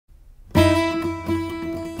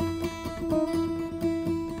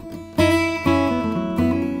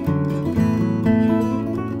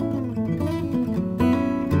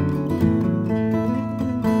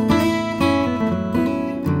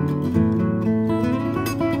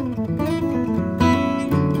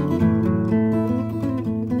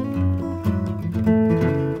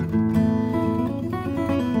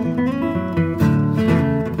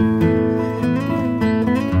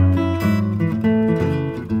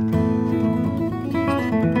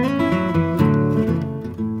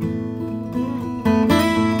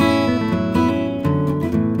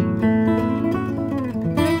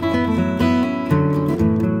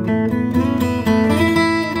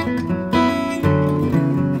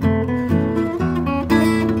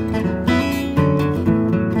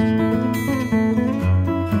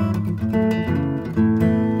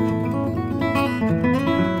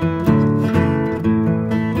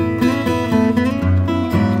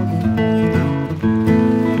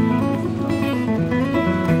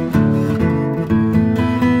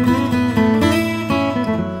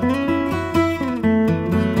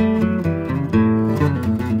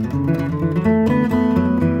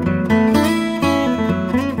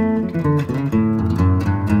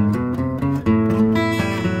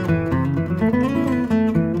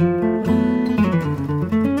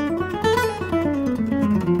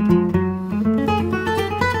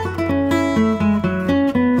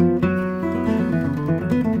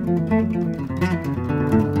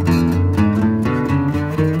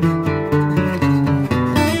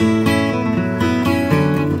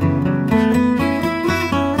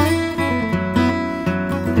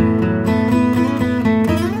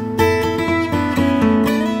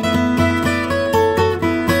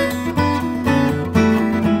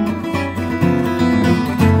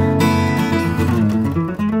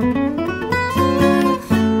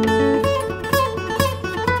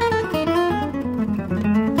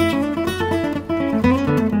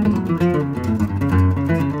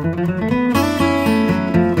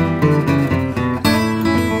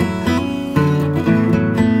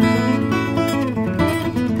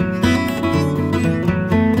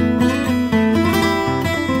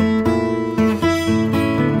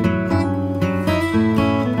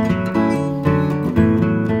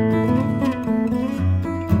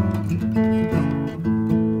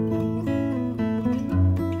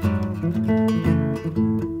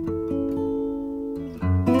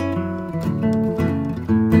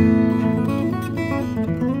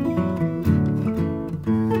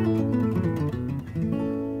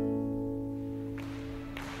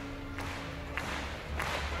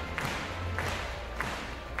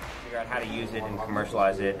Out how to use it and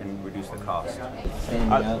commercialize it and reduce the cost. Standing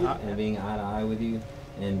up and being eye to eye with you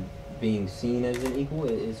and being seen as an equal,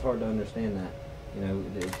 it's hard to understand that, you know,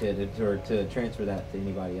 to transfer that to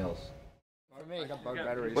anybody else. For me.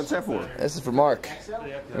 What's that for? This is for Mark.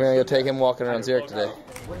 We're going to go take him walking around Zürich today. Is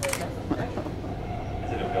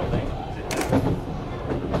it a building?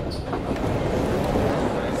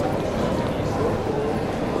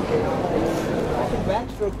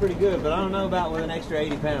 Backstroke pretty good, but I don't know about with an extra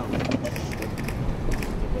 80 pounds.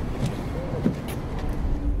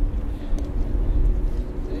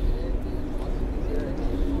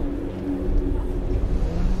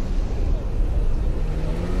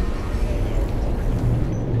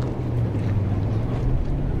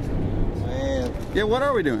 Man. Yeah, what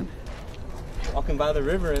are we doing? Walking by the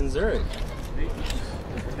river in Zurich.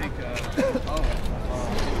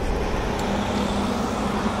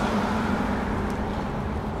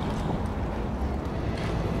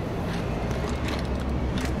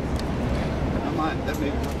 That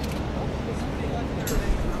may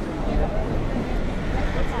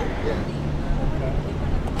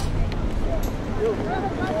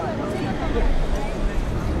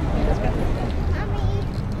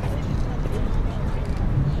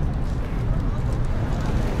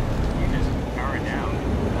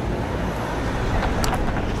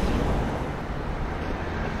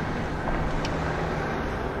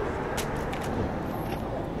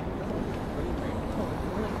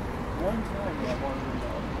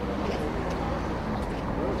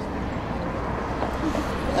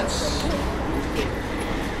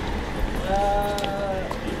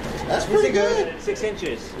That's pretty good. 6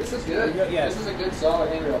 inches. This is good. Yes. This is a good solid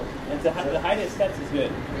handrail. And the height of steps is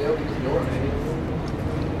good. We open the door, maybe.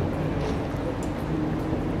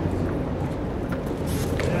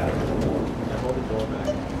 hold the door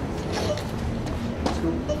back.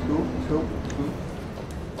 Scoop.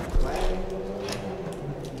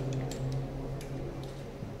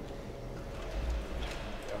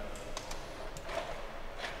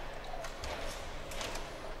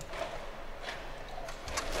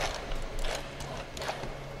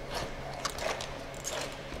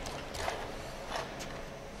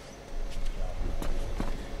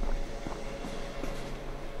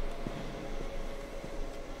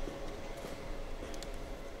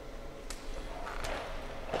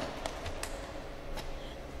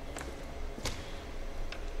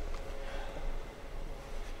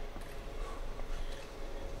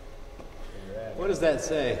 What does that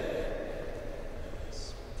say?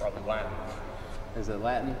 It's probably Latin. Is it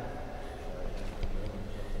Latin?